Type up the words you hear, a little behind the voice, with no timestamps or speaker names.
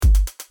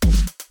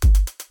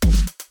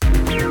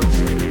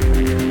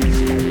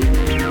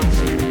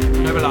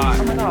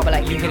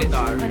get it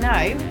though.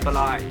 I know. But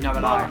like, no,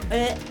 but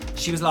like,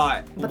 she was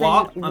like, But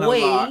what? then And I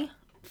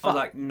was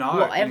like,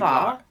 no.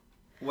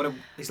 whatever. And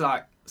he was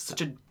like, it's like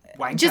such a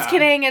wanker. Just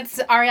kidding. It's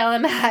Ariel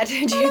and Matt. Do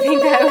you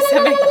think that was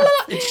somebody else?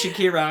 It's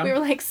Shakira. We were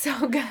like so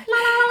good.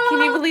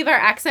 Can you believe our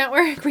accent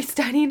work? We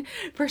studied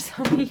for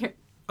so many years.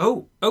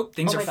 Oh,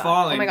 things are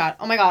falling.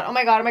 Oh my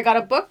god.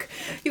 A book.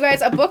 You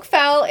guys, a book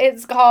fell.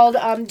 It's called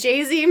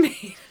Jay-Z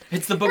made.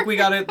 It's the book we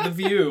got at The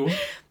View.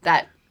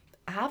 That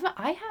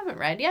I haven't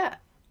read yet.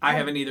 I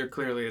haven't either,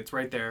 clearly. It's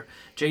right there.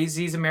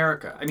 Jay-Z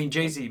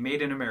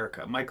Made in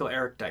America. Michael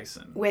Eric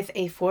Dyson. With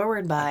a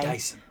foreword by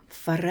Dyson.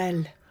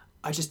 Pharrell.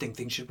 I just think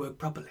things should work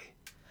properly.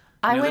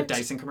 I the went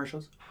Dyson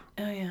commercials?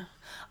 Oh, yeah.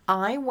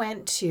 I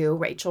went to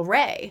Rachel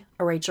Ray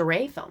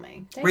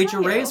filming. Did I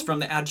Rachel tell Ray you? is from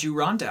the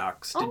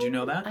Adirondacks. Did you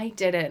know that? I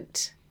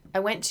didn't. I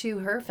went to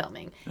her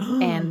filming,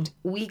 and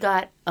we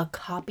got a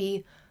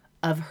copy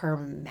of her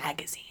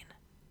magazine.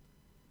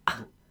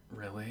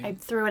 Really? I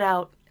threw it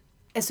out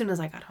as soon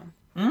as I got home.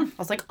 I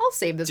was like, I'll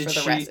save this for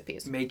the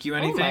recipes. Make you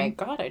anything? Oh my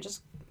god! I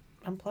just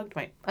unplugged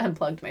my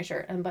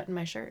shirt, unbuttoned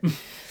my shirt.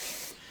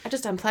 I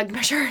just unplugged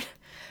my shirt.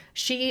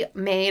 She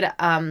made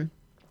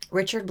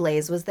Richard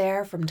Blais was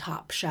there from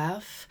Top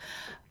Chef.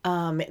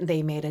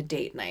 They made a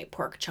date night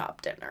pork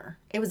chop dinner.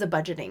 It was a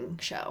budgeting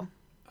show.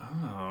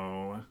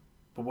 Oh,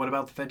 but what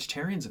about the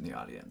vegetarians in the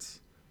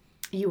audience?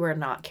 You were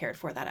not cared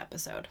for that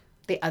episode.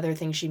 The other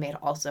thing she made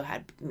also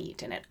had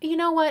meat in it. You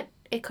know what?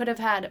 It could have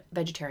had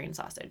vegetarian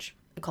sausage.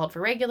 It called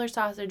for regular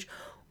sausage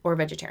or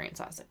vegetarian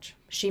sausage.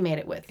 She made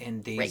it with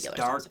in these regular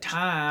dark sausage.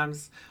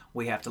 times,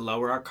 we have to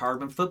lower our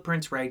carbon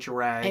footprints, Rachel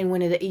Ray. And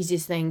one of the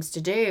easiest things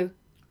to do,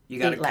 you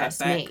got to eat cut less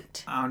back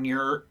meat. on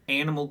your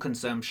animal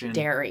consumption.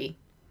 Dairy,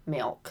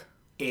 milk.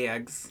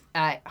 Eggs.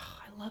 I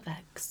love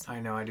eggs. I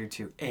know, I do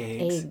too.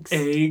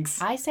 Eggs.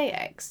 I say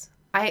eggs.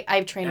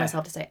 I've trained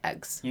myself to say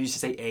eggs. You used to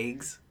say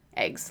eggs?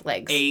 Eggs.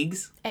 Legs.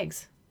 Eggs?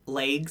 Eggs.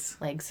 Legs?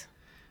 Legs.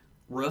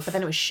 Roof? But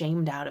then it was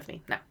shamed out of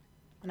me. No.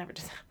 I never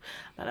did that.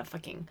 I'm not a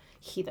fucking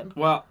heathen.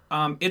 Well,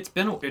 it's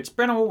been a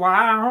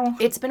while.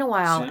 It's been a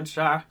while. Since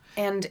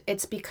and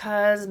it's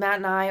because Matt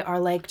and I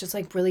are like just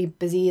like really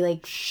busy,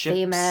 like ships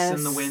famous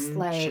in the wind.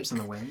 Like, ships in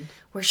the wind.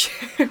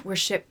 We're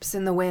ships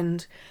in the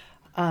wind,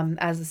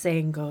 as the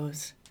saying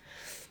goes.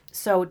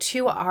 So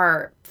to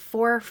our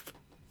 4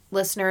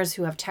 listeners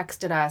who have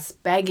texted us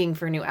begging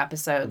for new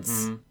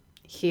episodes,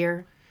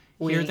 here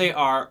they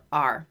are.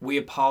 Are we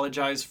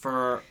apologize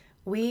for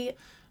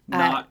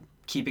not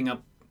keeping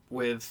up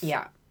with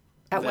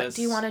at what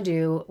do you want to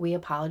do? We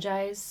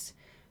apologize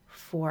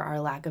for our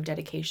lack of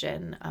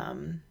dedication.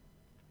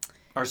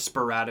 Our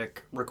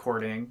sporadic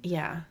recording.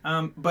 Yeah.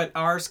 But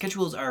our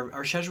schedules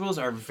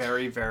are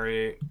very,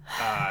 very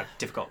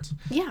difficult.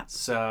 Yeah.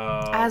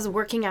 So as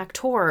working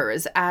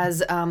actors,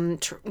 as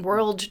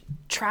world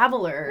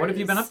travelers. What have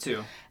you been up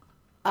to?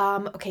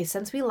 Okay,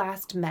 since we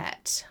last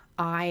met,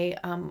 I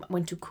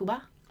went to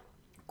Cuba.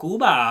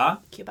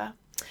 Cuba.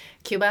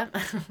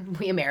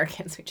 We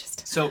Americans, we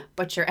just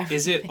butcher everything.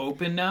 Is it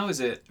open now?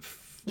 Is it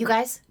you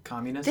guys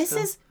communist?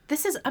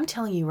 This is I'm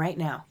telling you right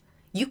now.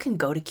 You can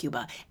go to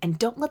Cuba, and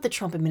don't let the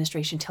Trump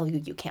administration tell you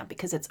you can't,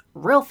 because it's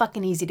real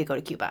fucking easy to go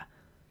to Cuba.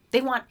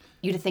 They want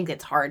you to think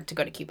it's hard to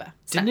go to Cuba.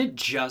 Didn't it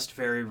just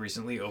very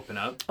recently open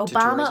up?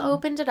 Obama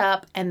opened it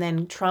up, and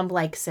then Trump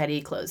said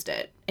he closed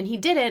it. And he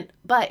didn't,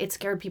 but it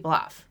scared people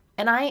off.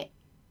 And I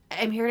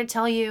am here to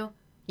tell you,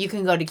 you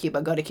can go to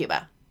Cuba. Go to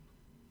Cuba.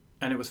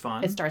 And it was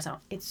fun? It starts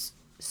out. It's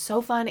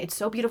so fun. It's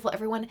so beautiful.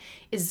 Everyone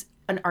is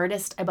an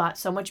artist. I bought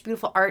so much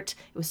beautiful art.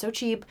 It was so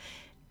cheap.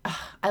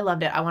 I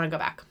loved it. I want to go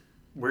back.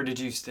 Where did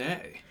you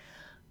stay?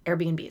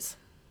 Airbnbs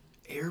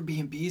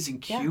in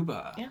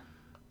Cuba. Yeah.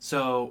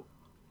 So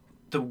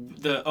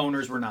the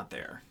owners were not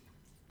there.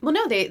 Well,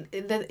 no,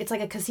 it's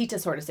like a casita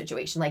sort of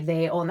situation. Like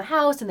they own the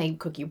house and they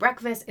cook you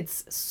breakfast.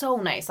 It's so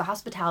nice. The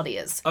hospitality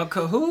is a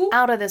who?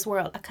 Out of this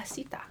world. A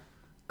casita.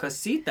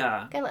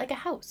 Casita. Like a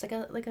house.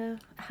 Like a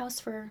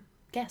house for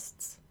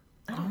guests.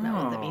 I don't know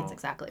what that means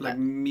exactly. Like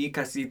mi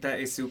casita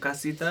es su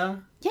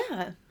casita?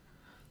 Yeah.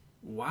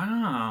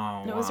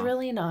 Wow. It was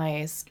really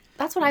nice.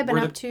 That's what I've been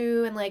up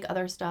to, and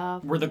other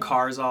stuff. Were the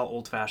cars all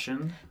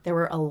old-fashioned? There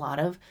were a lot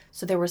of...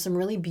 So there were some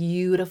really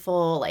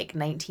beautiful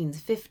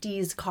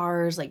 1950s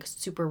cars,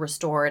 super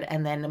restored,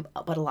 and then...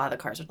 But a lot of the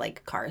cars were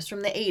cars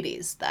from the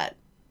 80s that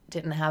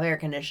didn't have air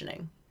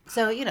conditioning.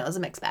 So, it was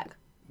a mixed bag.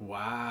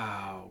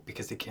 Wow.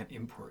 Because they can't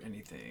import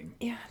anything.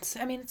 Yeah,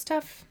 it's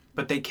tough.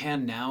 But they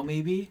can now,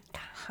 maybe?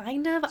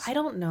 Kind of. I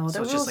don't know.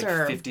 So it's just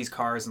 50s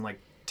cars and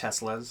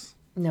Teslas?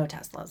 No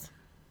Teslas.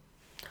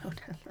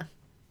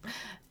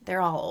 They're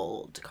all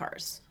old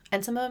cars.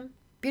 And some of them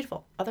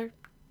beautiful. Other,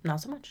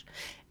 not so much.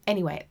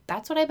 Anyway,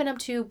 that's what I've been up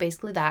to.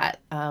 Basically that.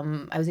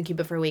 I was in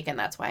Cuba for a week, and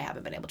that's why I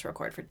haven't been able to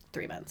record for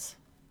 3 months.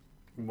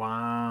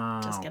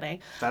 Wow. Just kidding.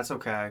 That's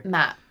okay.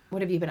 Matt,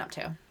 what have you been up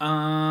to?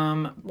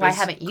 Why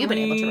haven't you been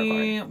able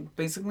to record?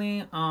 Basically,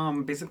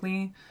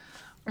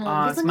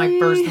 it's my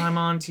first time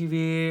on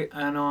TV,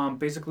 and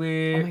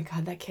basically... Oh my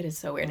god, that kid is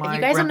so weird. If you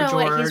guys don't know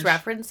what he's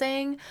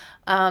referencing,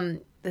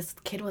 this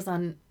kid was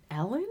on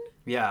Ellen?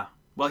 Yeah.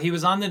 Well, he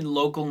was on the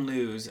local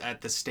news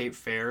at the state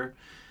fair.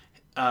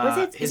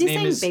 Is he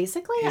saying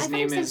basically? I His thought he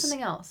name said is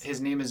something else.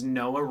 His name is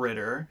Noah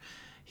Ritter.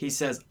 He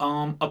says,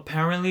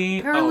 apparently.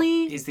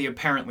 Apparently. Oh, he's the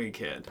apparently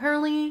kid.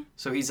 Apparently.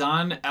 So he's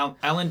on.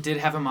 Ellen did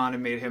have him on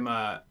and made him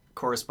a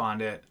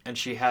correspondent, and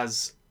she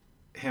has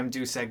him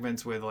do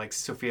segments with like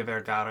Sofia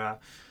Vergara,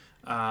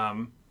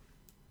 and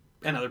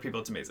other people.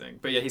 It's amazing.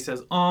 But yeah, he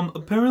says,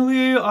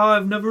 apparently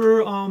I've never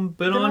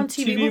been on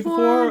TV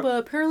before, but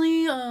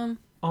apparently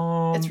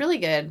it's really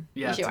good.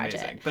 Yeah, you it's should watch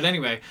amazing. it. But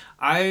anyway,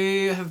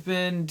 I have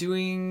been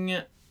doing.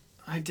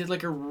 I did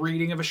like a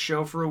reading of a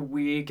show for a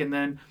week, and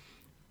then.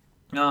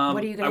 What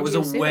are you going to do? I was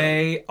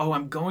away. Soon? Oh,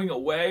 I'm going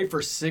away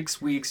for 6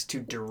 weeks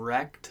to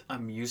direct a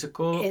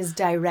musical. His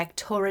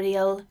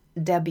directorial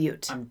debut.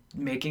 I'm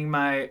making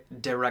my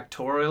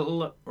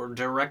directorial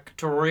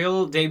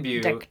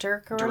debut.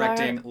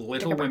 Directing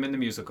Little Women the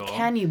musical.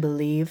 Can you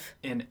believe?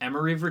 In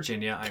Emory,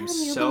 Virginia. I'm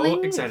so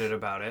believe? excited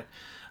about it.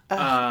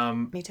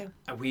 Me too.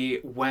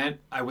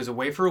 I was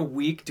away for a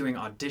week doing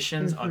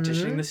auditions,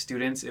 auditioning the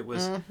students. It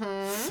was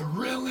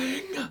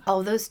thrilling.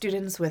 All those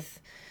students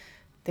with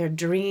their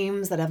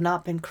dreams that have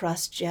not been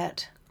crushed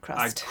yet.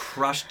 I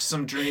crushed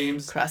some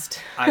dreams. Crust.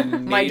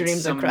 My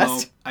dreams are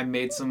crust. I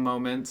made some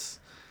moments.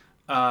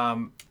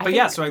 So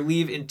I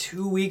leave in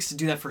 2 weeks to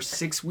do that for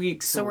 6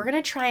 weeks. So we're going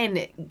to try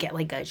and get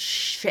like a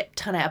shit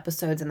ton of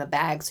episodes in the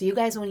bag so you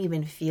guys won't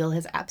even feel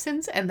his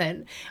absence. And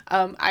then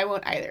I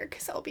won't either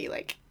because I'll be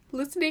like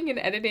listening and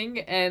editing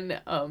and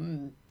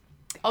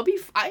I'll be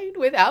fine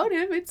without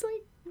him. It's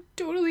like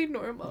totally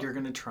normal. You're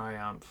going to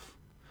triumph.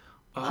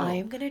 Oh,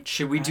 I'm going to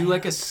Should we do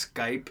like a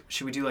Skype?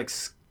 Should we do like...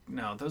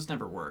 No, those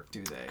never work,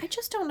 do they? I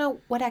just don't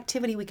know what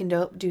activity we can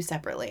do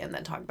separately and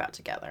then talk about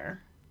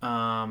together.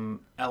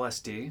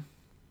 LSD.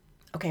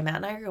 Okay, Matt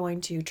and I are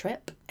going to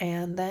trip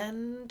and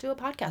then do a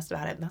podcast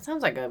about it. That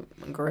sounds like a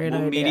great idea.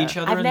 We'll meet each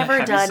other I've in never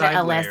the done Heaviside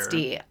LSD,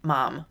 layer.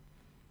 Mom.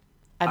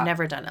 I've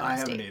never done LSD. I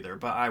haven't either,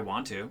 but I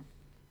want to.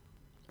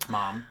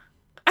 Mom.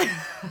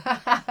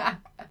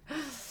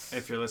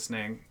 If you're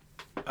listening.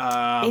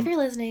 If you're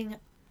listening,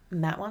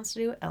 Matt wants to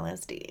do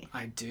LSD.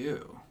 I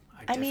do.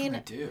 I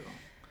definitely do.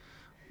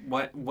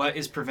 What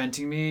is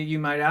preventing me, you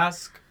might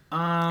ask?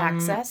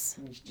 Access?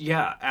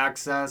 Yeah,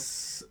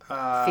 access.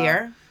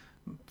 Fear?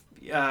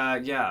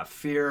 Yeah,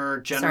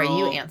 fear, general. Sorry,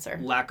 you answer.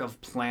 Lack of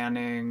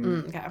planning.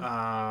 Okay.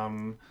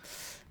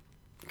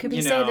 Could we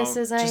you say know, this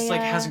is a... just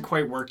like hasn't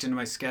quite worked into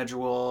my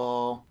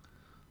schedule.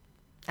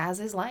 As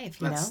is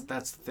life, you know?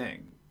 That's the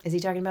thing. Is he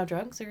talking about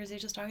drugs or is he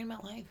just talking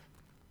about life?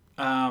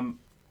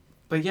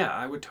 But yeah,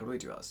 I would totally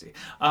do LSD.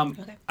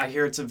 Okay. I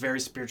hear it's a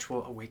very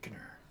spiritual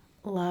awakener.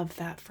 Love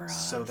that for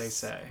us. So they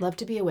say. Love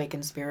to be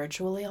awakened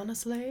spiritually,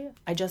 honestly.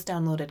 I just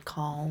downloaded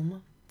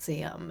Calm. It's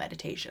a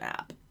meditation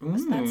app.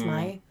 So that's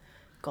my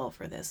goal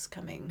for this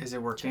coming. Is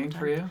it working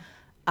for you?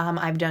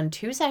 I've done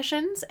 2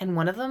 sessions, and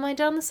one of them I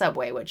did on the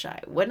subway, which I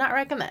would not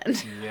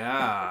recommend.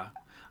 Yeah.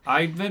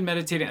 I've been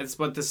meditating. It's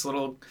what this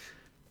little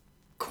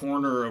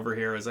corner over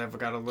here is. I've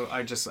got a little...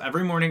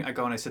 every morning I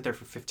go and I sit there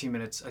for 15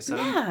 minutes. I set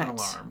an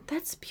alarm.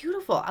 That's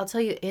beautiful. I'll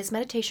tell you, his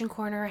meditation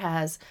corner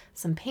has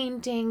some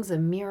paintings, a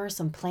mirror,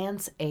 some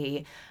plants,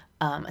 a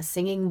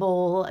singing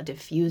bowl, a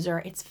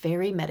diffuser. It's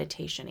very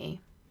meditation-y.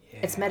 Yeah.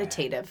 It's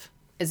meditative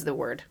is the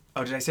word.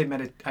 Oh, did I say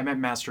I meant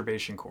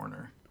masturbation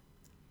corner.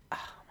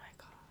 Oh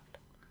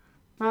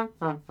my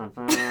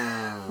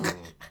God.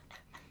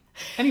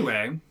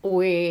 Anyway.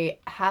 We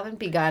haven't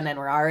begun and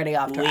we're already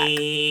off track.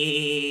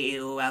 We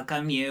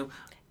welcome you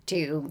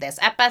to this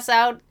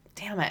episode.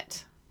 Damn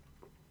it.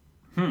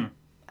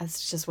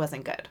 This just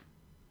wasn't good.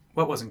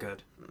 What wasn't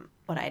good?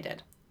 What I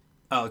did.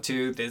 Oh,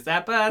 to this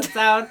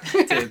episode.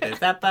 To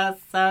this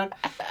episode.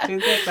 To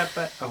this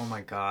episode. Oh my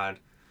God.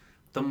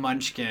 The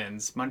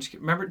Munchkins.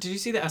 Remember, did you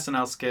see the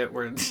SNL skit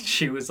where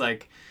she was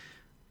like,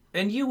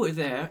 and you were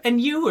there,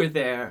 and you were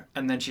there.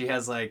 And then she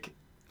has like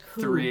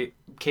 3,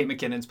 Kate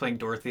McKinnon's playing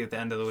Dorothy at the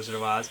end of The Wizard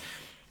of Oz.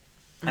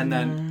 And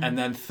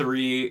then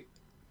 3,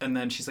 and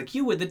then she's like,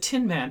 you were the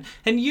Tin Man,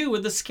 and you were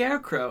the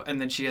Scarecrow. And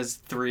then she has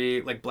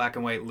 3 like black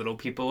and white little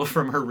people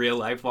from her real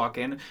life walk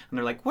in, and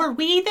they're like, were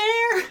we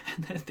there?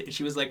 And then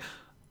she was like,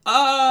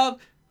 no,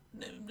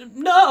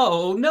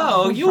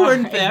 you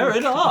weren't there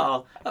at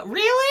all.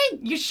 Really?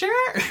 You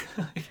sure?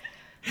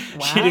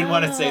 Wow. She didn't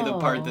want to say the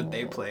part that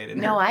they played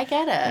in her. I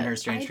get it. In her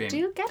strange dream. I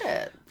do get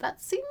it.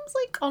 That seems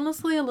like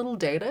honestly a little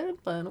dated,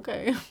 but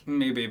okay.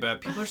 Maybe,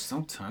 but people are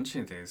so touchy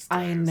these days.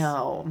 I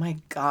know. My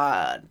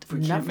God. If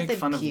we can't make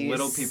fun of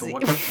little people,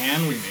 what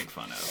can we make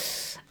fun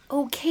of?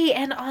 Okay,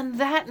 and on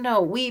that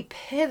note, we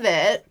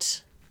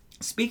pivot.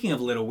 Speaking of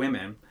Little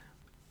Women,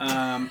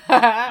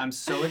 I'm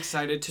so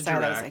excited to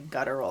direct. That was a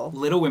guttural.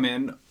 Little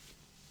Women.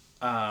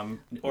 Or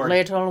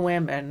Little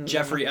Women.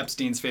 Jeffrey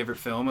Epstein's favorite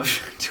film of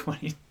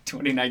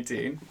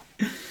 2019.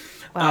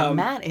 Wow,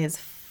 Matt is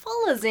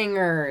full of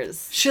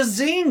zingers.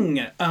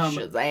 Shazing!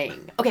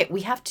 Shazang. Okay,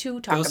 we have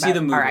to talk go about see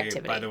the movie, our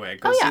activity. by the way.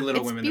 Go see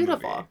Little Women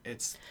beautiful. the movie.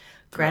 It's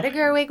Greta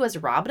Gerwig was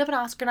robbed of an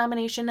Oscar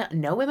nomination.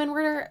 No women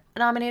were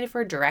nominated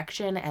for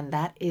direction, and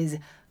that is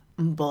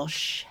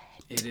bullshit.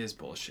 It is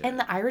bullshit. And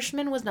The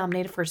Irishman was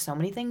nominated for so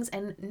many things,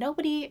 and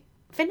nobody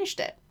finished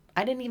it.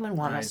 I didn't even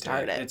want to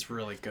start it. It's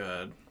really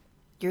good.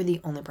 You're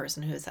the only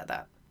person who said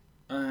that.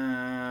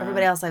 Uh,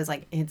 Everybody else, I was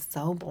like, it's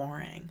so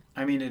boring.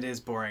 I mean, it is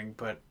boring,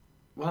 but...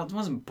 Well, it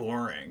wasn't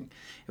boring.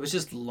 It was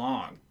just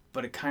long,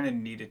 but it kind of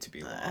needed to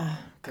be long.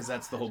 Because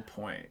that's the whole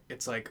point.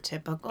 It's like...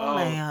 Typical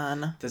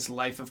man. This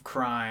life of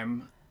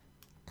crime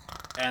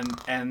and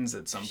ends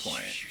at some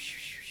point.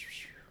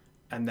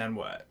 And then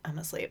what? I'm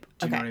asleep.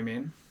 Do you know what I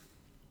mean?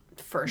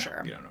 For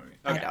sure. You don't know what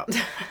I mean. Okay. I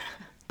don't.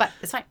 But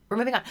it's fine. We're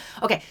moving on.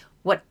 Okay.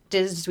 What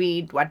did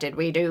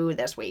we do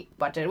this week?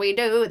 What did we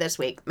do this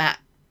week? Matt,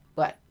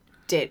 what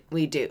did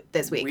we do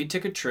this week? We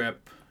took a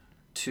trip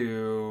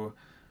to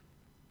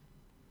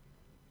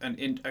an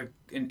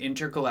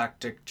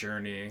intergalactic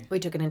journey. We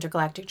took an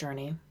intergalactic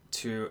journey.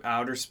 To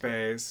outer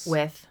space.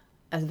 With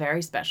a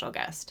very special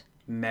guest.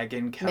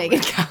 Megyn Kelly.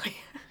 Megyn Kelly.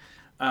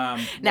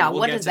 Now,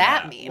 what does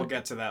that mean? We'll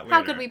get to that later.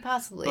 How could we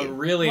possibly? But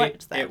really,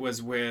 it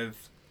was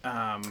with...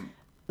 Lupita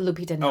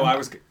Nyong'o. Oh, I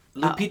was...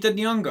 Lupita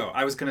Nyong'o.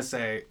 I was going to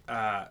say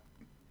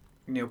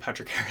Neil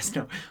Patrick Harris.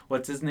 No.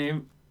 What's his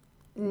name?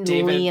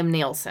 Liam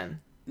Neeson.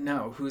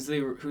 No. Who's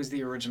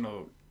the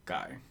original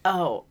guy?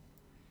 Oh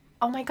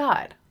my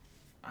God.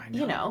 I know.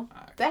 You know,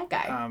 that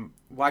guy.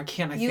 Why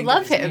can't I think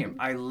love of his him. name?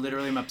 I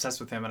literally am obsessed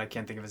with him and I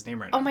can't think of his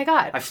name right now. Oh my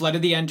God. I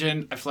flooded the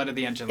engine,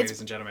 ladies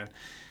and gentlemen.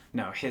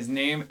 No, his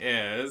name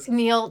is...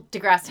 Neil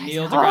deGrasse Tyson.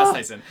 Neil deGrasse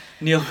Tyson.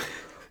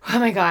 Oh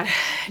my God.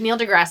 Neil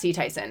deGrasse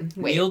Tyson.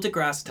 Wait. Neil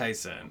deGrasse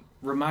Tyson.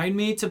 Remind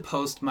me to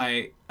post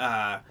my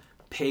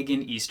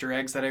pagan Easter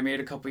eggs that I made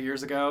a couple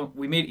years ago.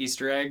 We made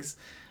Easter eggs,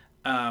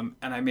 and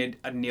I made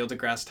a Neil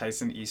deGrasse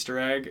Tyson Easter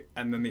egg,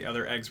 and then the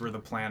other eggs were the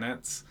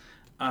planets.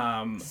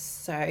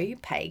 So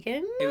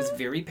pagan? It was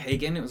very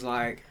pagan. It was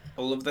like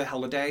all of the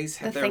holidays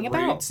had their thing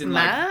about roots in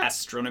Matt- like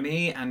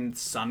astronomy and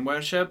sun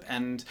worship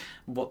and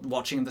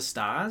watching the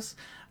stars.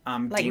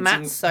 Like dancing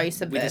Matt's so with the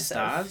subversive.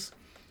 stars.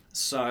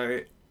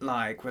 So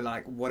like we're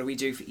like, what do we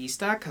do for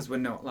Easter? Because we're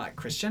not like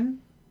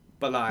Christian,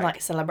 but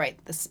Like celebrate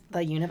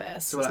the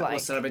universe. so we'll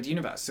celebrate the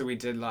universe. So we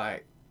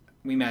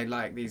made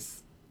like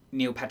these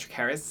Neil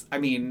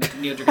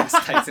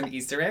deGrasse Tyson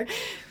Easter eggs.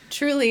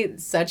 Truly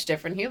such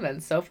different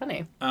humans. So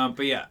funny.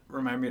 But yeah,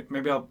 remind me.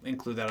 Maybe I'll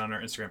include that on our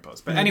Instagram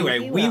post. But Maybe anyway,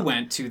 we we will.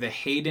 went to the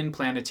Hayden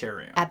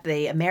Planetarium, At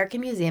the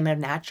American Museum of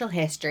Natural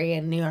History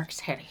in New York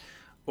City.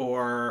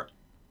 or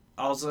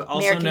also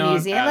American known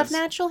Museum as of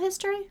Natural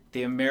History?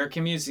 the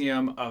American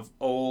Museum of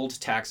Old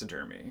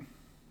Taxidermy.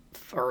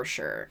 For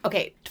sure.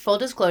 Okay, full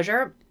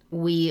disclosure,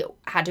 we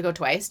had to go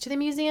twice to the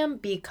museum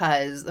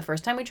because the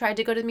first time we tried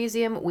to go to the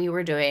museum, we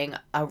were doing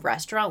a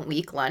restaurant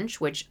week lunch,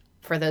 which,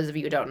 for those of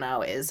you who don't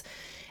know, is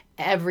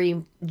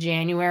every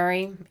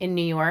January in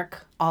New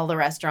York, all the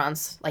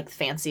restaurants, like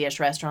fancy-ish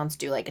restaurants,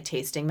 do like a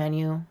tasting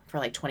menu for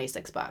like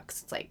 $26.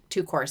 It's like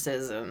 2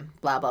 courses and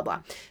blah, blah,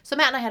 blah. So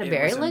Matt and I had a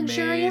very was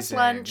luxurious amazing.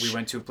 lunch. We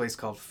went to a place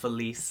called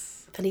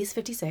Felice. Felice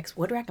 56,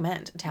 would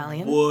recommend.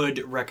 Italian. Would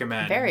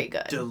recommend. Very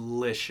good.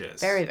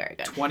 Delicious. Very, very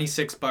good.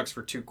 $26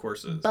 for 2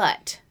 courses.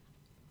 But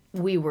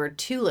we were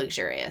too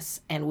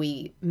luxurious and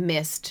we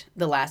missed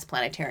the last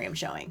planetarium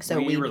showing.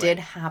 So we did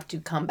have to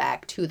come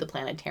back to the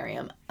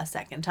planetarium a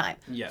second time.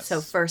 Yes.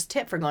 So first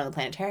tip for going to the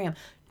planetarium,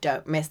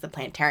 don't miss the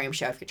planetarium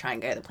show if you're trying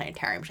to go to the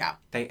planetarium show.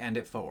 They end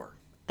at 4.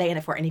 They end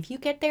at 4. And if you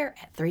get there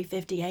at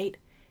 3:58,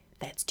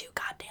 that's too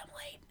goddamn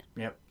late.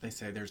 Yep. They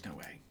say there's no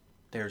way.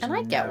 And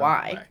I get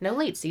why. No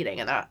late seating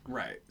in that.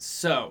 Right.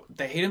 So,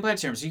 the Hayden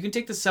Planetarium. So, you can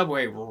take the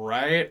subway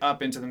right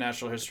up into the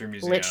Natural History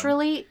Museum.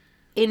 Literally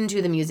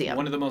into the museum.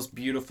 One of the most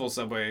beautiful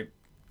subway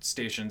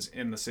stations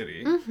in the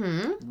city.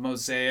 Mm-hmm.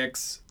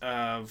 Mosaics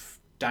of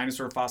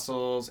dinosaur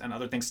fossils and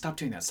other things. Stop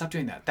doing that. Stop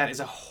doing that. That is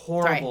a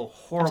horrible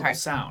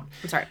sound.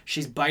 I'm sorry.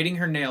 She's biting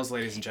her nails,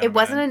 ladies and gentlemen. It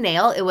wasn't a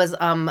nail. It was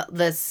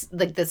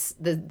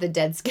the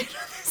dead skin on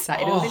the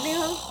side of the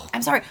nail.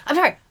 I'm sorry to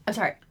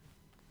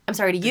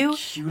you.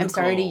 I'm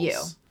sorry to you.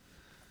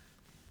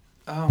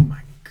 Oh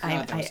my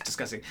God, that was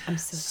disgusting. I'm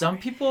so Some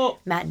people...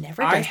 Matt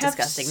never does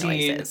disgusting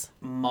noises.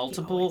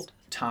 Multiple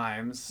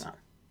times. No.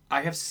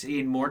 I have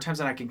seen more times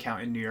than I can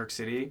count in New York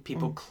City,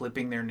 people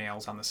clipping their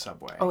nails on the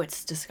subway. Oh,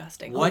 it's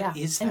disgusting. What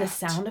is that? And the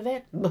sound of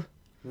it? Ugh.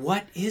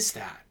 What is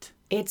that?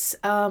 It's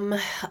a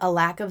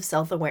lack of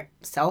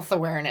self-awareness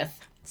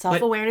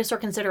or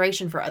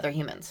consideration for other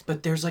humans.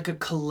 But there's like a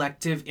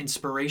collective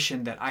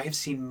inspiration that I have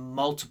seen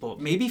multiple,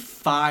 maybe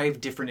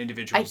 5 different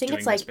individuals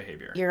doing this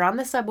behavior. You're on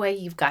the subway,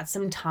 you've got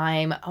some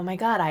time. Oh my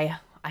God, I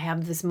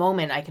have this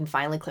moment. I can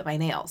finally clip my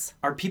nails.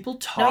 Are people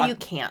taught you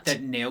can't.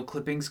 that nail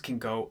clippings can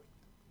go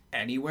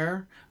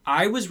anywhere?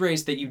 I was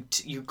raised that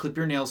you clip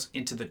your nails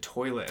into the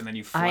toilet and then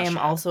you flush I am it.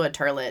 also a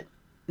turlet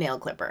nail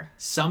clipper.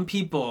 Some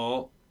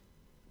people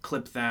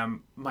clip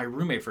them. My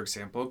roommate, for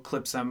example,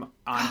 clips them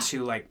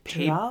onto like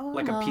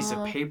like a piece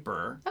of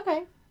paper.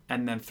 Okay.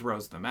 And then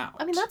throws them out.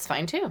 I mean, that's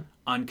fine too.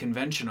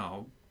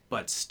 Unconventional,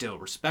 but still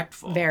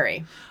respectful.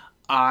 Very.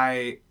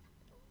 I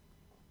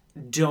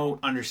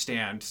don't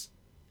understand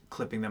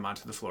clipping them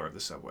onto the floor of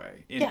the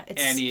subway in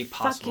it's any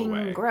possible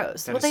fucking way.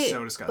 gross. That is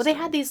so disgusting. Well, they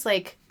had these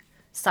like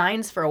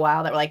signs for a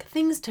while that were like,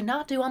 things to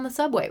not do on the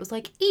subway. It was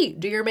like, eat,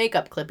 do your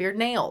makeup, clip your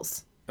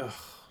nails. Ugh,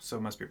 so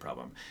it must be a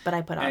problem. But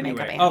I put on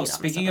makeup Anyway, and oh, eat on the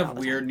speaking subway of all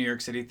the weird time. New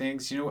York City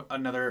things, you know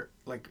another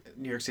like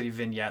New York City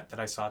vignette that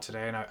I saw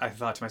today, and I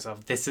thought to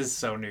myself, this is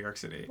so New York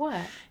City.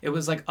 What? It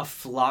was like a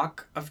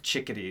flock of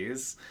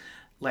chickadees,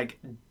 like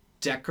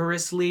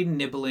decorously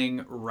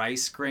nibbling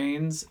rice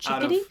grains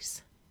out of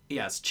Chickadees?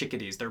 yes,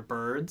 chickadees. They're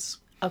birds.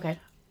 Okay.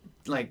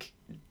 Like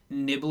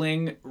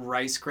nibbling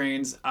rice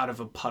grains out of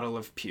a puddle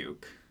of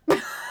puke.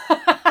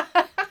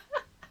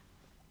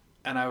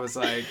 And I was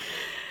like,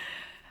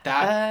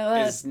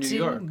 that is New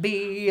York.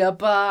 Be a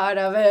part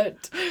of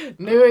it.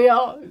 New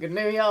York,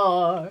 New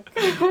York.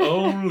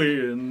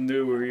 Only in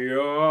New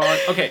York.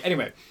 Okay,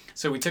 anyway.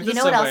 So we took the You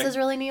know subway. what else is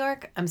really New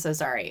York? I'm so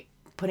sorry.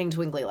 Putting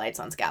twinkly lights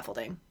on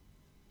scaffolding.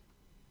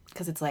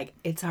 Because it's like,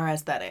 it's our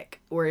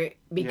aesthetic. We're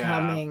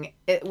becoming,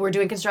 we're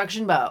doing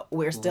construction, but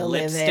we're still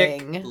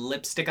living.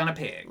 Lipstick on a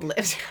pig.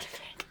 Lipstick on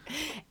a pig.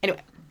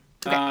 Anyway.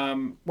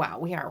 Okay. Wow,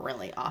 we are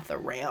really off the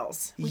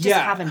rails. We just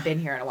haven't been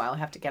here in a while. We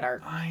have to get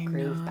our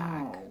groove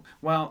back.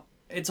 Well,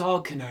 it's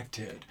all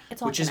connected.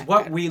 It's all which is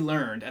what we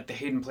learned at the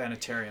Hayden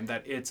Planetarium,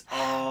 that it's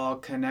all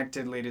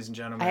connected, ladies and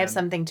gentlemen. I have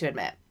something to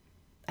admit.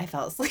 I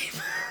fell asleep.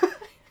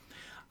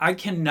 I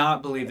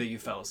cannot believe that you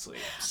fell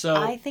asleep. So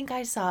I think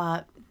I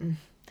saw...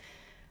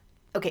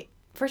 Okay,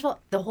 first of all,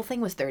 the whole thing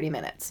was 30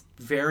 minutes.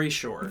 very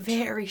short.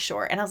 Very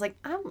short. And I was like,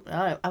 I'm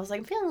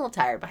feeling a little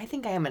tired, but I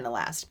think I am going to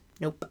last.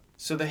 Nope.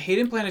 So the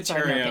Hayden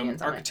Planetarium,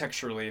 opinions on it.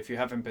 architecturally, if you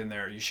haven't been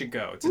there, you should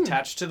go. It's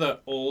attached to the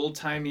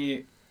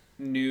old-timey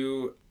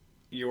New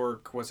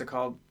York, what's it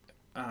called?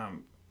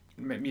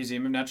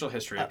 Museum of Natural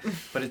History.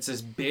 But it's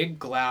this big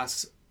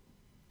glass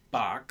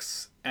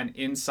box, and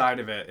inside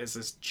of it is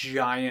this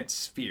giant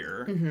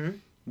sphere,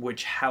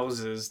 which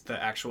houses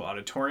the actual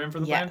auditorium for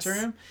the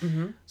planetarium.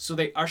 So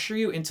they usher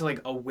you into like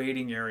a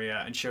waiting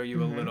area and show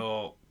you a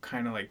little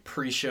kind of like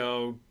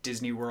pre-show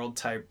Disney World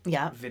type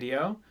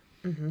video.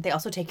 They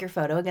also take your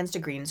photo against a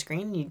green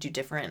screen. You do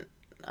different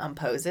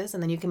poses,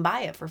 and then you can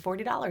buy it for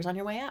 $40 on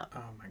your way out.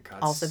 Oh my God.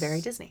 Also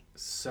very Disney.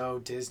 So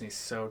Disney,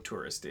 so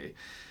touristy.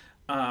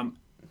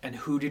 And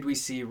who did we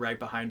see right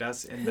behind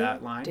us in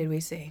that line? Did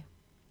we see?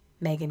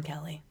 Megyn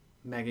Kelly.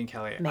 Megyn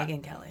Kelly.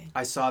 Megyn Kelly.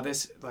 I saw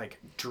this like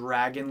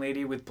dragon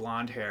lady with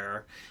blonde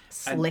hair.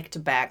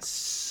 Slicked back.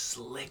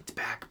 Slicked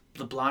back.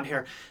 The blonde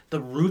hair.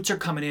 The roots are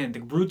coming in.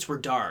 The roots were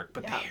dark,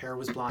 but the hair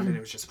was blonde and it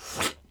was just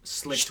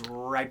slicked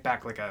right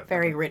back like a...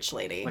 Very rich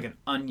lady. Like an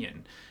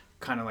onion.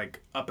 Kind of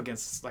like up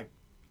against, like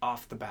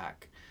off the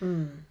back.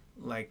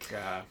 Like...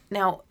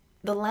 Now,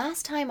 the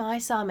last time I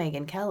saw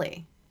Megyn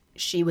Kelly,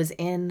 she was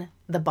in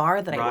the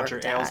bar that I worked at.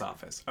 Roger Ailes'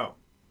 office. Oh.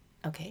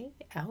 Okay.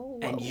 Oh.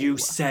 And you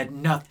said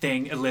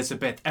nothing,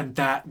 Elizabeth, and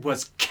that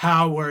was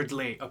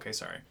cowardly. Okay,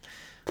 sorry.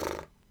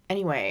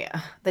 Anyway,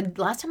 the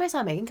last time I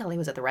saw Megyn Kelly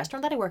was at the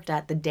restaurant that I worked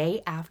at the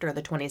day after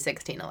the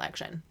 2016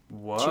 election.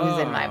 Whoa. She was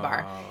in my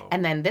bar.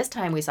 And then this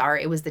time we saw her,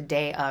 it was the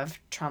day of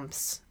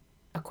Trump's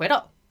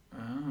acquittal.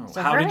 Oh.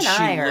 So how her did and she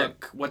I are-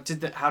 look?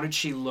 How did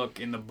she look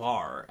in the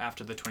bar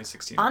after the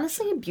 2016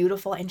 Honestly,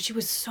 beautiful, and she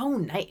was so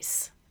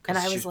nice. And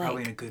I was she's probably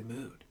like, in a good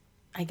mood.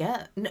 I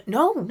guess.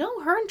 No,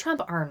 her and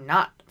Trump are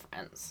not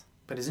friends.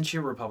 But isn't she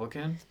a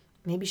Republican?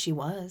 Maybe she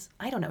was.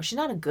 I don't know. She's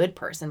not a good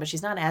person, but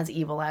she's not as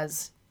evil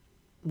as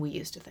we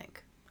used to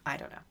think. I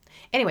don't know.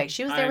 Anyway,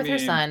 she was there with her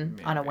son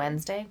on a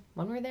Wednesday.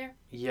 When were we there?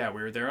 Yeah,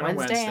 we were there on a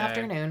Wednesday. Wednesday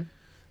afternoon.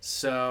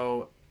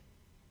 So,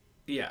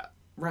 yeah,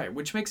 right,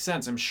 which makes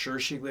sense. I'm sure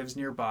she lives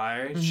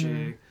nearby.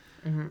 She,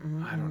 I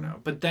don't know.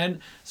 But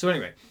then, so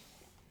anyway,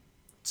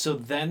 so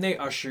then they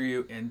usher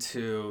you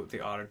into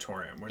the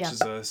auditorium, which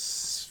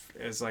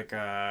is like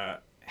a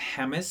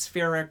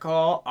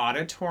hemispherical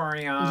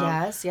auditorium.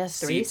 Yes, Seats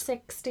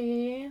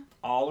 360.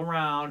 all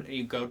around.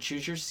 You go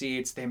choose your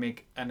seats. They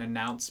make an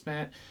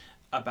announcement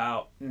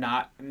about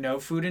no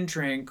food and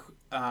drink.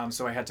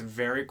 So I had to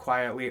very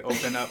quietly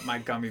open up my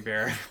gummy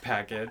bear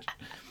package,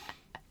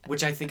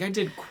 which I think I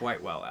did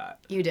quite well at.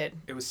 You did.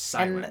 It was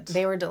silent. And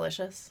they were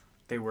delicious.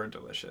 They were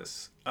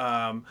delicious.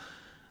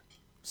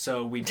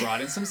 So we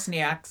brought in some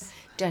snacks.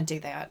 Don't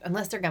do that.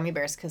 Unless they're gummy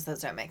bears, because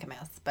those don't make a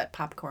mess. But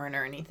popcorn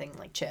or anything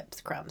like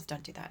chips, crumbs,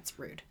 don't do that. It's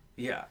rude.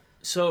 Yeah.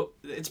 So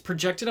it's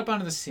projected up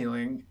onto the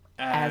ceiling.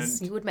 And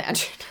as you would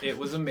imagine. It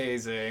was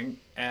amazing.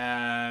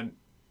 And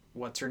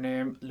what's her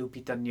name?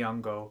 Lupita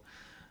Nyong'o.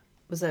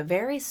 Was a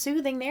very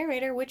soothing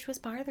narrator, which was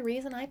part of the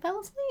reason I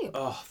fell asleep.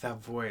 Oh, that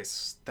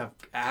voice. That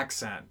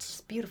accent. It's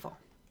beautiful.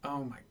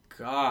 Oh my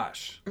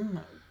gosh. Oh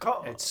my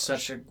God. It's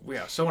such a...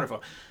 Yeah, so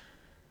wonderful.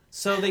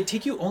 So they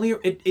take you only...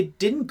 It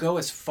didn't go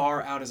as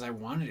far out as I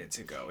wanted it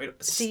to go.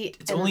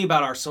 It's only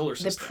about our solar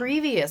system. The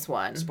previous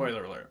one...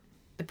 Spoiler alert.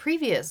 The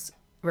previous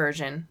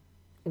version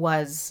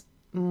was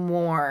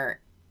more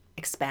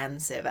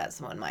expansive,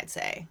 as one might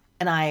say.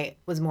 And I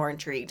was more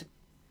intrigued.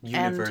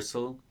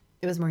 Universal.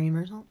 It was more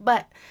universal.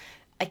 But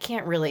I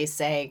can't really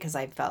say because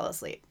I fell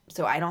asleep.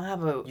 So I don't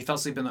have a... You fell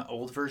asleep in the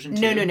old version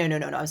too? No.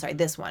 I'm sorry.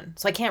 This one.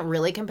 So I can't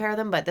really compare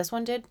them, but this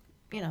one did,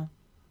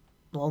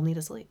 lull me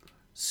to sleep.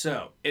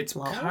 So, it's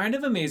kind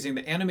of amazing.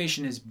 The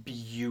animation is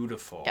beautiful.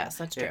 beautiful. Yes,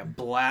 that's true. It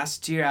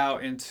blasts you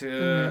out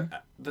into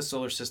the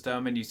solar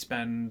system, and you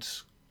spend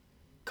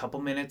a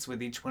couple minutes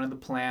with each one of the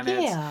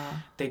planets. Yeah.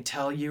 They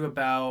tell you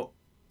about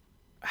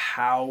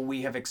how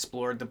we have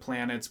explored the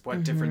planets,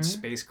 what different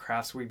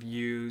spacecrafts we've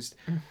used,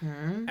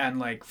 and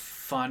like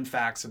fun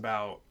facts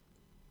about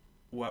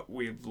what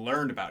we've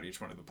learned about each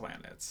one of the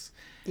planets.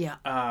 Yeah.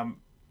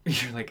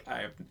 You're like,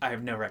 I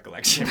have no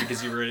recollection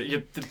because you're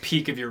at the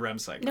peak of your REM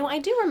cycle. No, I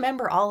do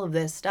remember all of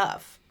this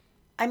stuff.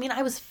 I mean,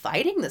 I was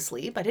fighting the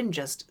sleep. I didn't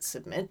just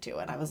submit to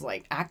it. I was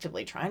like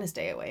actively trying to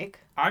stay awake.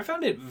 I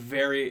found it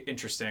very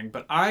interesting,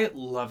 but I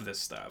love this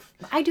stuff.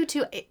 I do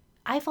too.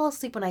 I fall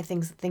asleep when I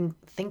think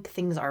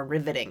things are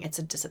riveting. It's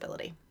a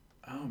disability.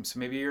 Oh, so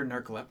maybe you're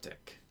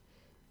narcoleptic.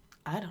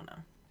 I don't know.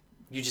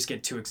 You just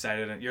get too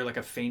excited, and you're like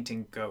a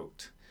fainting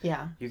goat.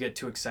 Yeah. You get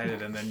too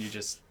excited, and then you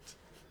just...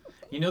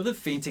 You know, the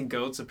fainting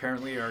goats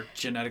apparently are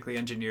genetically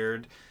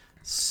engineered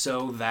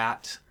so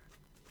that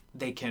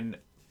they can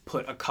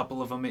put a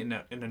couple of them in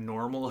a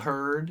normal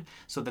herd,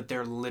 so that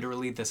they're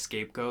literally the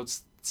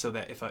scapegoats, so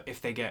that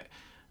if they get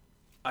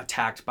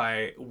attacked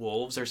by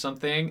wolves or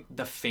something,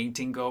 the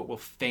fainting goat will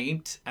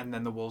faint, and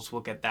then the wolves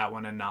will get that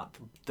one and not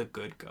the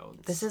good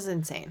goats. This is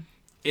insane.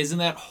 Isn't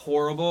that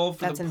horrible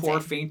for That's the poor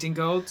insane. fainting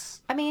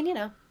goats? I mean,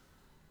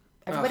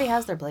 everybody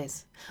has their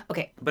place.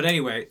 Okay. But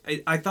anyway,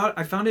 I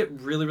found it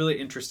really, really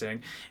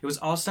interesting. It was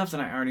all stuff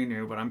that I already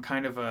knew, but I'm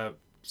kind of a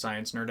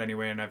science nerd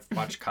anyway, and I've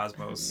watched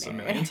Cosmos a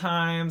million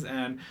times,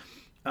 and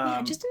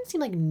It just didn't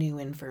seem like new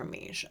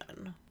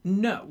information.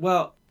 no,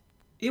 well,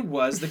 it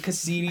was the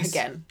Cassidy's.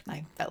 Again,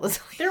 I fell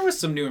asleep. There was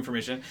some new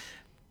information.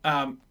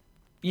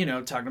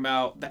 Talking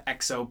about the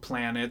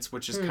exoplanets,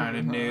 which is kind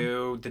of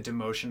new, the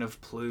demotion of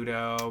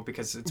Pluto,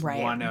 because it's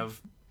Right. one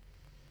of,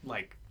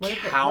 like, What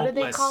countless...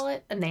 did they call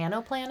it? A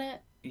nanoplanet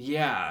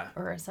Yeah.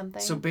 or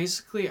something? So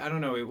basically, I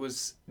don't know, it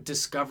was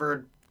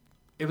discovered...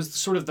 It was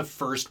sort of the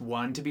first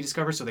one to be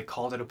discovered, so they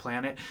called it a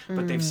planet,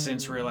 but they've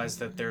since realized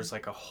that there's,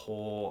 like, a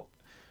whole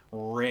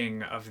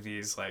ring of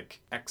these,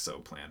 like,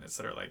 exoplanets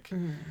that are, like,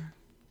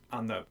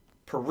 on the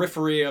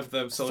periphery of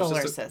the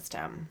solar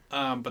system.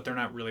 But they're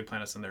not really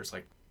planets, and there's,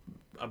 like,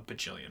 a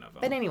bajillion of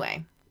them. But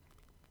anyway,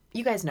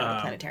 you guys know what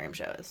the planetarium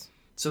show is.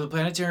 So the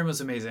planetarium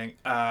was amazing.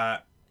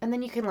 And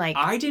then you can like...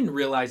 I didn't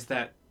realize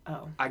that...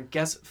 Oh. I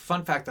guess,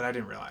 fun fact that I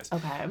didn't realize.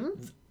 Okay.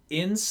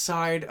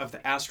 Inside of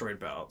the asteroid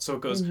belt, so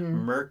it goes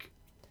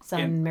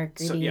Sun,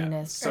 Mercury,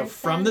 Venus, So Earth,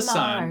 from and the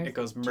sun, Mars. it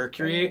goes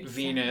Mercury, Jupiter,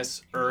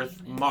 Venus, Saturn,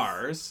 Earth,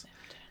 Mars.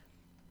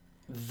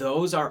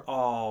 Those are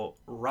all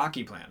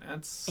rocky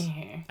planets.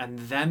 And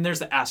then there's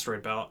the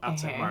asteroid belt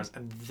outside Mars.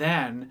 And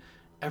then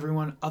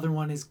other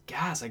one is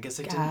gas. I guess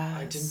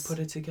I didn't put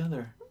it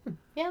together.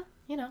 Yeah,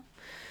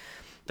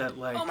 That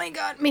like... Oh my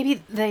god,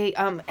 maybe they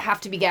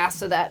have to be gas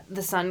so that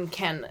the sun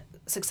can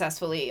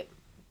successfully,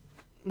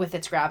 with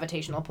its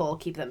gravitational pull,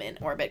 keep them in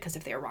orbit. Because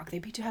if they were rock,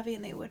 they'd be too heavy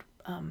and they would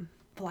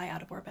fly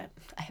out of orbit.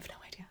 I have no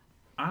idea.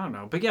 I don't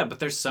know. But yeah,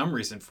 there's some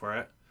reason for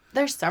it.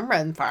 There's some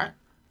reason for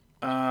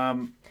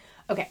it.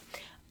 Okay.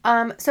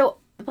 So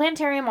the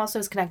planetarium also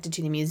is connected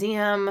to the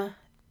museum.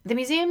 The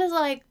museum is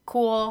like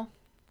cool.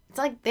 It's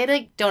like they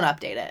like don't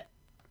update it.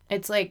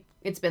 It's like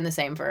it's been the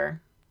same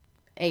for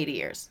 80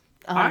 years.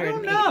 I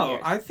don't know.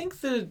 Years. I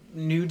think the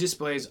new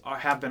displays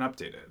have been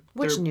updated.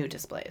 Which new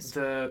displays?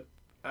 The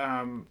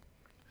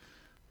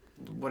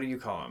what do you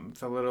call them?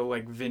 The little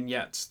like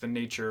vignettes, the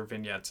nature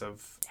vignettes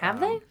of. Have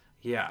they?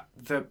 Yeah,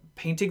 the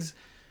paintings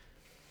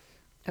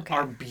Okay.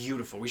 are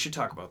beautiful. We should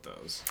talk about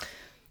those. Okay.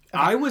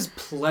 I was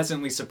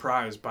pleasantly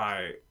surprised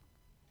by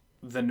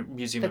the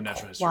Museum of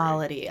Natural History. The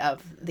quality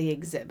of the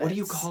exhibits. What do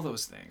you call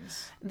those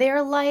things?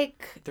 They're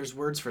like... There's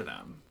words for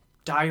them.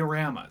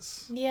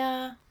 Dioramas.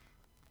 Yeah.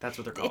 That's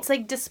what they're called. It's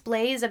like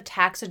displays of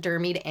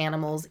taxidermied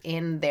animals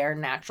in their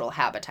natural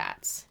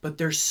habitats. But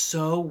they're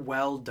so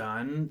well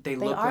done. They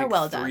look are like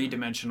well done.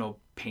 three-dimensional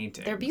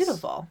paintings. They're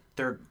beautiful.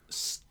 They're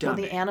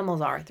stunning. Well, the animals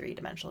are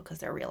three-dimensional because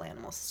they're real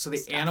animals. So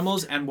the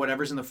animals and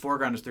whatever's in the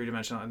foreground is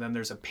three-dimensional, and then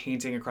there's a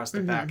painting across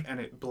the back, and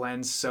it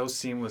blends so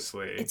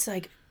seamlessly. It's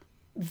like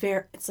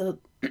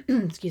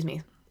excuse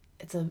me.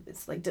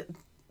 It's like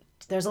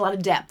there's a lot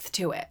of depth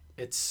to it.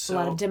 It's so... A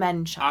lot of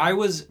dimension. I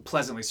was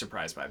pleasantly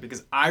surprised by it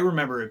because I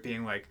remember it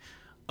being like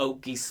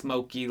oaky,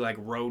 smoky, like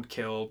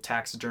roadkill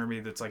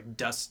taxidermy that's like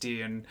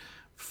dusty and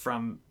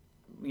from,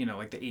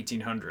 like the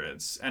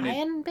 1800s. And I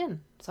hadn't been,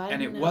 so I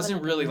didn't and it know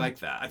wasn't that. really like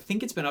that. I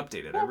think it's been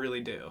updated. I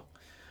really do.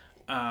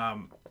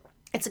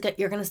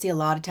 You're gonna see a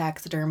lot of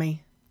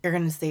taxidermy. You're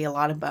gonna see a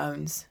lot of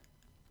bones.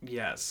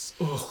 Yes.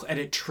 Ugh, and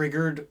it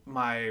triggered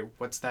my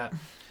what's that?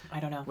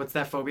 I don't know. What's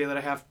that phobia that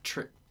I have?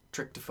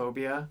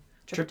 Tryptophobia.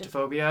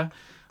 Tryptophobia.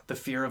 The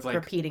fear of like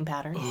repeating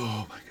patterns.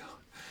 Oh my god.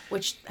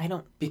 Which I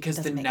don't. Because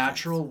the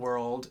natural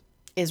world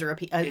is a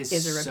repeating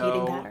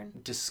so pattern.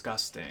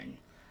 Disgusting.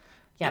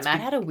 Yeah,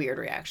 Matt had a weird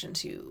reaction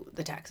to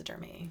the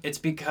taxidermy. It's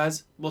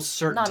because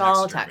certain not taxidermy,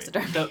 all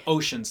taxidermy. The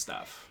ocean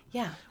stuff.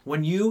 Yeah.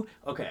 When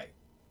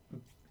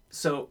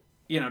so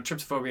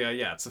tryptophobia.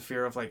 Yeah, it's the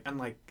fear of like, and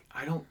like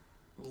I don't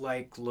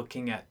like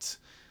looking at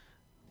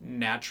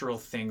natural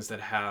things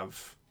that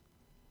have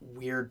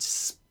weird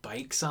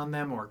spikes on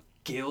them or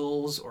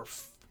gills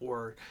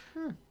or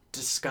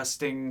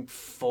disgusting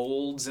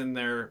folds in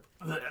their.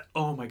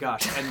 Oh my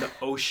gosh! And the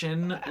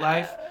ocean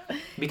life,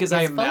 because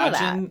I It's full of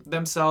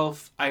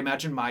that.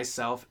 imagine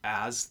myself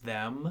as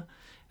them,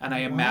 and I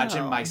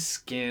imagine my Wow.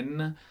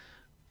 skin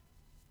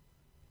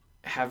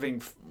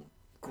having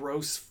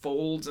gross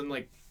folds and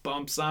like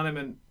bumps on him,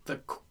 and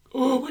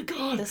oh my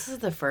god! This is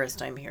the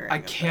first I'm hearing. I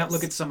of can't this.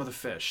 look at some of the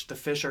fish. The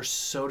fish are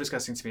so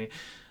disgusting to me.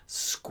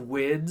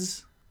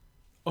 Squids.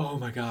 Oh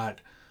my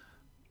god.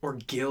 Or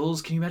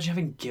gills. Can you imagine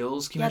having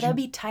gills? Can you Yeah, imagine? that'd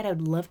be tight.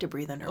 I'd love to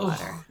breathe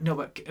underwater. Ugh, no,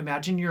 but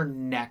imagine your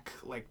neck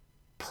like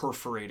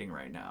perforating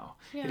right now.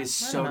 Yeah, it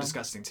is I so don't know.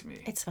 disgusting to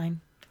me. It's fine.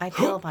 I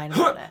feel fine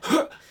about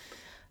it.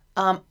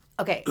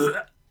 Okay.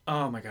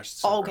 Oh my gosh.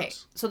 It's so Okay.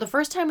 gross. So the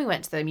first time we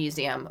went to the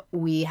museum,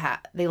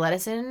 they let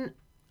us in.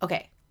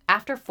 Okay,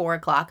 after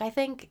 4:00, I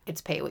think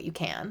it's pay what you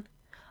can.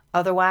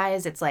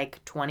 Otherwise, it's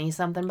like 20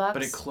 something bucks.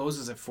 But it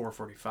closes at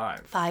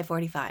 4:45.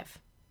 5:45.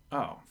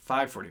 Oh,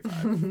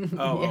 5:45.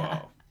 Oh,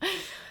 Yeah. oh.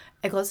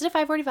 It closes at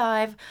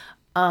 5:45.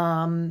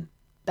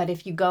 But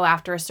if you go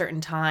after a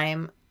certain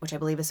time, which I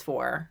believe is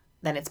 4,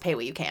 then it's pay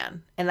what you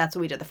can. And that's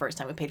what we did the first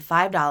time. We paid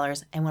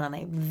 $5 and went on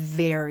a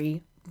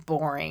very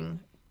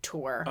boring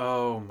tour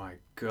Oh my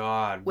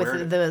god. with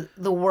Where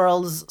the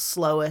world's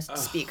slowest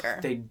speaker.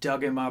 they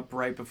dug him up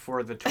right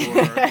before the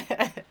tour.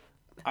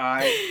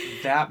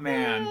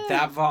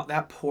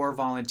 That poor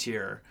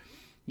volunteer,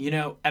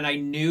 and I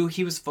knew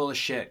he was full of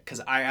shit because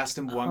I asked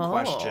him one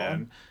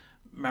question.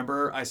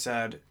 Remember, I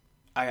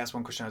asked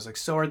one question. I was like,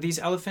 "So are these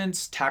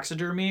elephants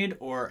taxidermied?"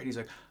 And he's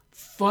like,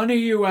 "Funny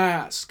you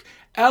ask.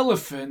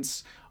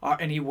 Elephants are,"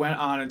 and he went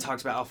on and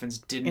talked about elephants.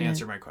 Didn't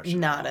answer my question.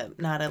 Not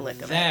a lick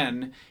of it.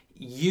 Then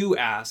you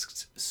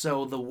asked,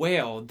 so the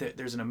whale.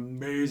 There's an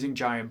amazing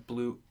giant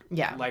blue,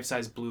 Yeah.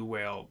 life-size blue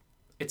whale.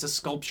 It's a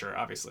sculpture,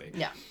 obviously.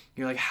 Yeah.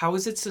 You're like, how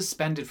is it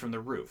suspended from the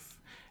roof?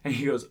 And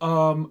he goes,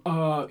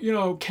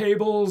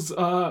 cables.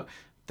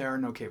 There are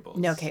no cables.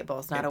 No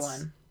cables, not a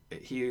one.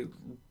 He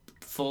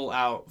full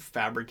out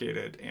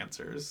fabricated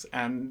answers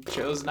and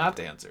chose not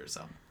to answer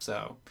some.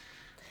 So,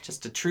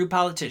 just a true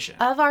politician.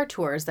 Of our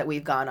tours that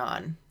we've gone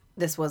on,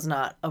 this was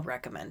not a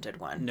recommended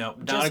one. No,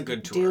 not Just a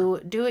good tour.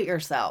 Do it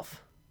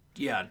yourself.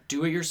 Yeah,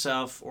 do it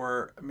yourself,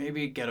 or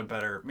maybe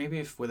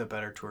if with a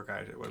better tour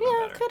guide, it would have Yeah,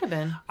 been it better. could have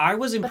been. I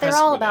was But impressed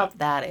they're all with about it,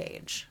 that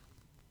age.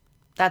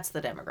 That's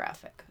the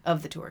demographic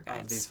of the tour of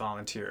guides. these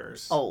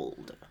volunteers.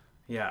 Old.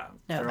 Yeah,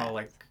 No they're all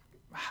offense.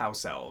 like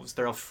house elves.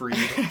 They're all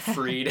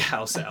freed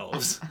house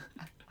elves.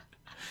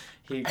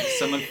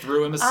 Someone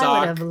threw him a I would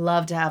sock, have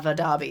loved to have a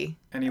Dobby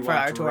and he for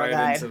our walked tour right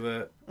guide. into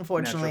the.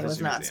 Unfortunately, it Natural was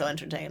History not so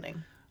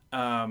Museum.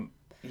 entertaining.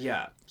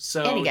 Yeah.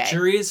 So Anyway.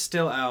 jury is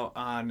still out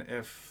on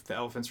if the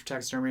elephants were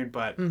taxidermied,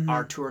 but Mm-hmm.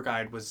 our tour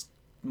guide was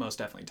most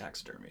definitely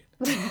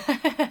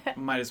taxidermied.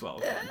 Might as well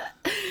have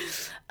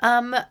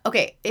been.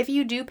 Okay, if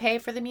you do pay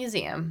for the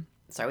museum,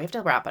 sorry, we have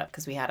to wrap it up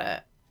because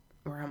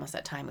we're almost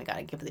at time. We got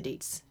to give the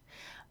dates.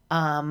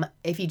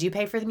 If you do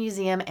pay for the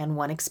museum and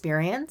one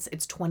experience,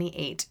 it's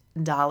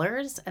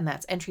 $28, and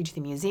that's entry to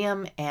the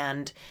museum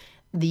and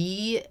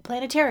the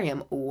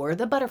planetarium or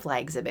the butterfly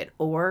exhibit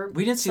or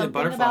We didn't see the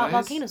something about butterflies.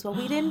 volcanoes. Well,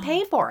 we didn't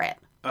pay for it.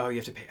 Oh, you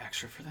have to pay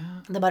extra for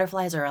that? The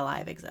butterflies are a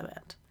live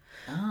exhibit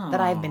Oh.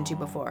 that I've been to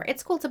before.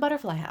 It's cool. It's a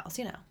butterfly house,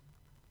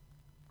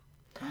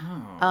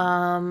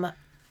 Oh.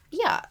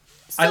 Yeah.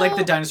 I like So-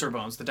 the dinosaur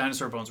bones. The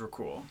dinosaur bones were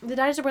cool. The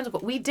dinosaur bones were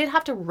cool. We did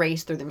have to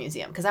race through the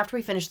museum because after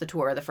we finished the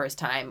tour the first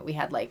time, we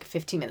had like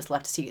 15 minutes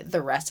left to see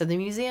the rest of the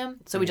museum.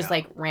 So we just Yeah.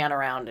 like ran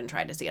around and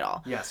tried to see it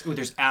all. Yes. Ooh,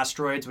 there's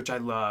asteroids, which I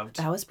loved.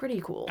 That was pretty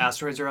cool.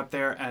 Asteroids are up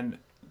there, and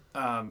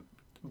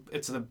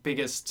it's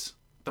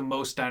the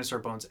most dinosaur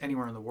bones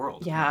anywhere in the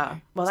world. Yeah.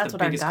 apparently. Well, It's that's the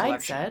what our biggest guide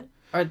collection. said.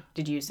 Or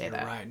did you say You're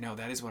that? right. No,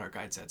 that is what our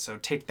guide said. So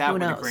take that Who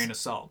with a knows? grain of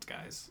salt,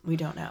 guys. We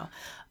don't know.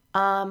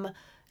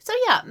 So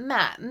yeah,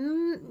 Matt.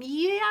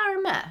 Yeah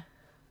or meh?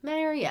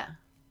 Meh or yeah?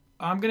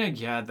 I'm gonna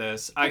get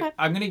this. Okay.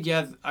 I'm gonna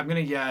get.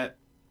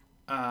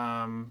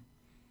 I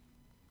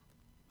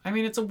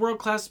mean, it's a world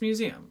class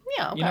museum.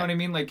 Yeah. Okay. You know what I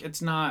mean? Like,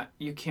 it's not.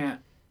 You can't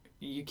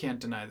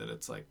deny that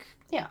it's like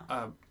Yeah.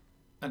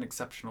 an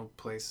exceptional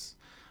place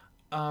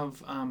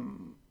of of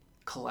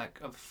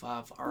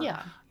art.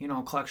 Yeah.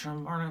 Collection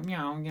of art.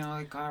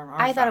 Like our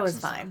I thought it artifacts was and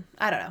stuff. fine.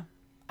 I don't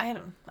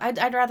know.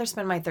 I'd rather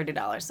spend my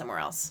 $30 somewhere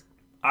else.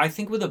 I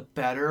think with a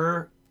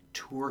better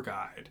tour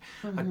guide,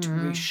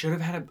 Mm-hmm. we should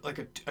have had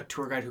a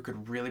tour guide who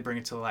could really bring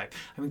it to life.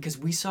 I mean, because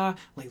we saw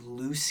like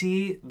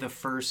Lucy, the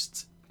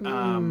first,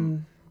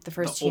 The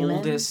first the human.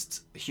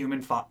 oldest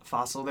human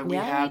fossil that we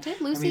Yeah, have. we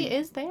did. Lucy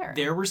is there.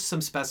 There were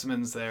some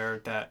specimens there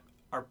that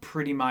are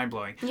pretty mind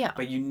blowing. Yeah.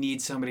 But you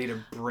need somebody to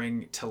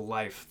bring to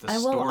life the I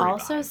story. will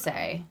also behind them.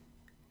 say,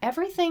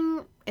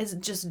 everything is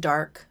just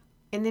dark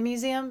in the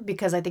museum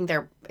because I think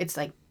it's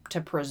like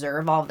to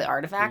preserve all the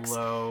artifacts.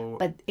 Low.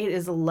 But it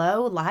is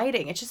low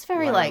lighting. It's just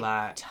very Low like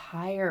light.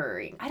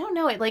 tiring. I don't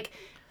know.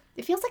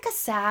 It feels like a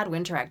sad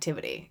winter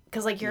activity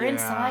because like you're Yeah.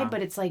 inside,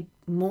 but it's like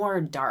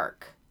more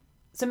dark.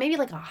 So maybe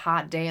like a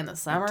hot day in the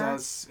summer.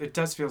 It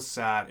does feel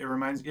sad. It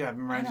reminds me of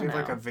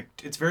like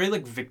it's very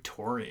like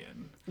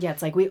Victorian. Yeah,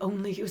 it's like we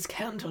only use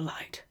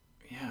candlelight.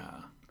 Yeah.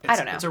 I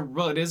don't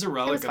know. It is a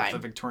relic of the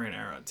Victorian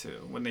era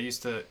too, when they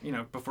used to,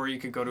 before you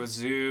could go to a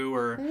zoo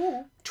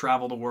or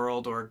travel the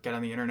world or get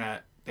on the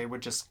internet, they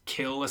would just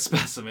kill a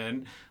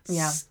specimen,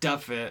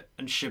 stuff it,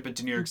 and ship it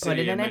to New York City. Put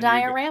it in a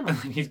diorama. And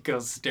then you'd go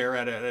stare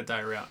at it at a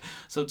diorama.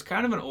 So it's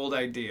kind of an old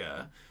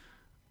idea.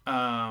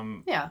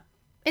 Yeah,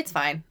 it's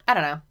fine. I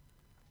don't know.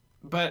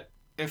 But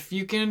if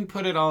you can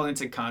put it all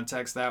into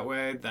context that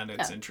way, then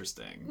it's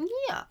interesting.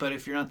 Yeah. But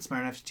if you're not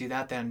smart enough to do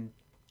that, then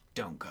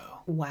don't go.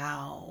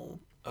 Wow.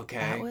 Okay.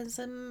 That was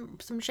some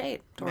shade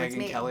towards Megyn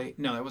me. Kelly?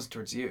 No, that wasn't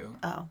towards you.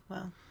 Oh,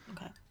 well,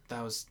 okay.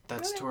 That's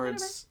Okay,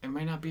 towards. It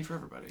might not be for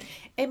everybody.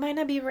 It might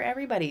not be for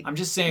everybody. I'm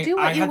just saying. Do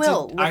what you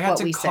will with I had what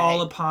to we call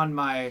say. upon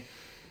my.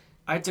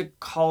 I had to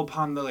call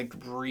upon the like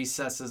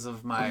recesses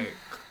of my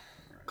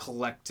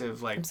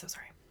collective like I'm so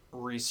sorry.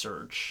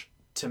 research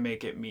to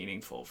make it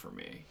meaningful for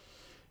me.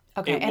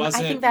 Okay, It and I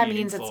wasn't think that means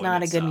meaningful it's in not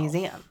a good itself.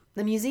 museum.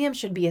 The museum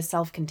should be a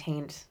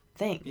self-contained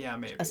thing. Yeah,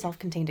 maybe. A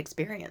self-contained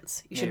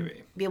experience. You Maybe.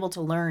 should be able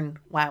to learn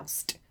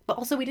whilst. But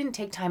also, we didn't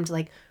take time to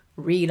like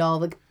read all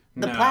the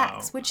No.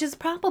 plaques, which is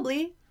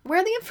probably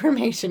where the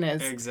information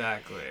is.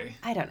 Exactly.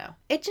 I don't know.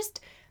 It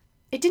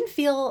didn't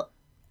feel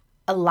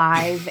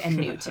alive and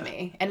new to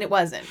me, and it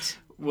wasn't.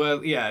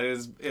 Well, yeah, it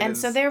is.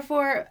 So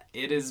therefore,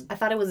 it is. I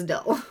thought it was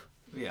dull.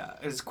 Yeah,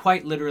 it's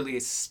quite literally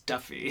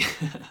stuffy.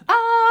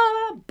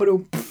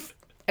 Ba-dum.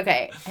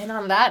 Okay, and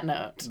on that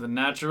note, The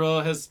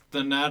National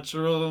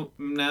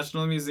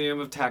Museum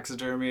of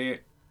Taxidermy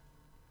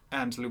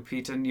and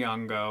Lupita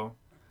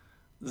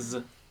Nyong'o's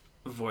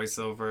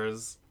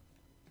voiceovers.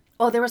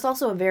 oh, there was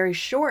also a very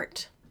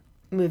short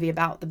movie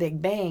about the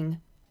Big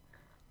Bang,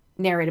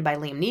 narrated by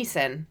Liam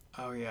Neeson,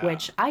 Oh yeah.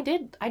 which I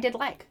did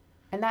like,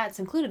 and that's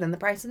included in the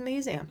price of the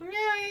museum. Yeah,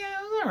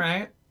 it was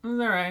alright. It was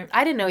alright.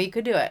 I didn't know you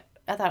could do it.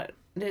 I thought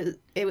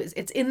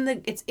it's in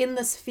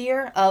the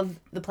sphere of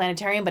the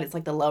planetarium, but it's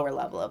like the lower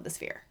level of the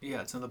sphere.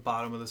 Yeah, it's on the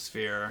bottom of the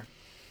sphere.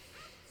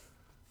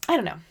 I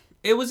don't know.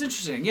 It was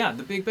interesting. Yeah,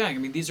 the Big Bang. I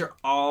mean, these are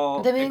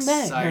all The Big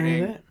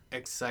Bang.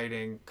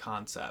 exciting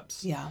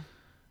concepts. Yeah.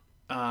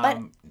 But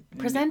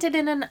presented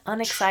in an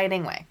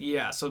unexciting way.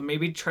 Yeah, so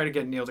maybe try to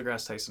get Neil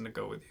deGrasse Tyson to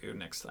go with you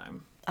next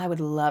time. I would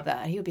love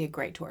that. He would be a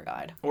great tour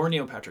guide. Or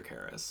Neil Patrick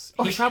Harris.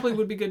 He probably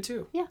would be good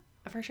too. Yeah,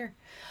 for sure.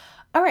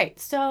 All right,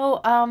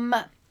 so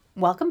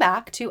welcome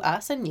back to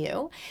us and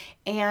you.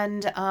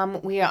 And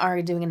we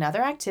are doing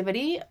another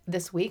activity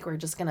this week. We're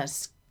just going to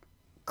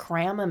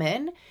cram them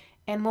in.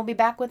 And we'll be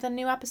back with a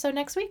new episode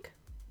next week.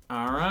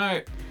 All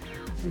right.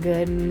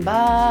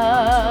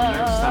 Goodbye.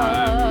 Until next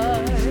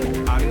time.